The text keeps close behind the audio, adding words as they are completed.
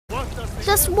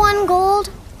Just 1 gold,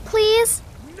 please?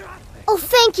 Oh,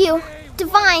 thank you.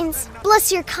 Divines,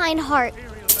 bless your kind heart.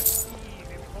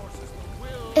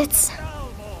 It's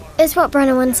what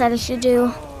Brennan said I should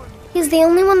do. He's the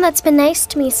only one that's been nice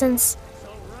to me since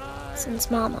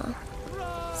Mama.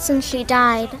 Since she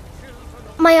died.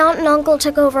 My aunt and uncle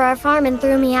took over our farm and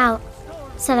threw me out.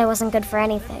 Said I wasn't good for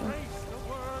anything.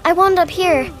 I wound up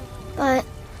here, but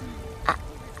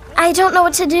I don't know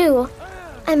what to do.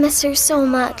 I miss her so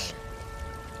much.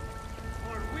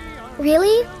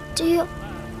 Really? Do you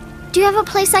have a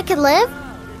place I could live?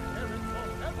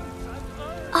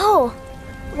 Oh,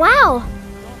 wow.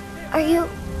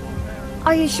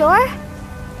 Are you sure?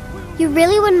 You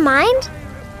really wouldn't mind?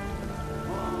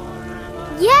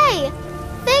 Yay!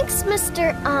 Thanks,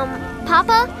 Mr.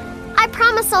 Papa. I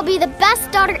promise I'll be the best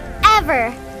daughter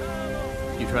ever.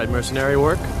 You tried mercenary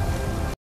work?